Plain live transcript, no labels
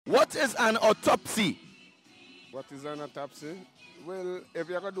What is an autopsy? What is an autopsy? Well, if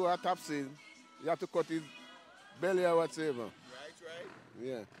you're going to do an autopsy, you have to cut his belly or whatever. Right.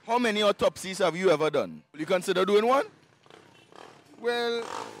 Yeah. How many autopsies have you ever done? Will you consider doing one? Well,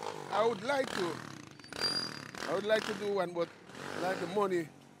 I would like to. I would like to do one, but like the money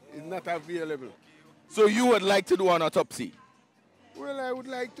is not available. So you would like to do an autopsy? Well, I would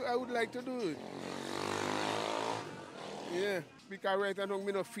like to do it. Yeah, because right now I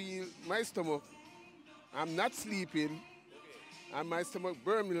don't feel my stomach. I'm not sleeping, and my stomach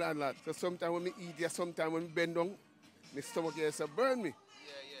burn me a lot. So sometimes when I eat, sometimes when I bend down, my stomach burn me.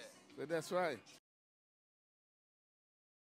 So that's why.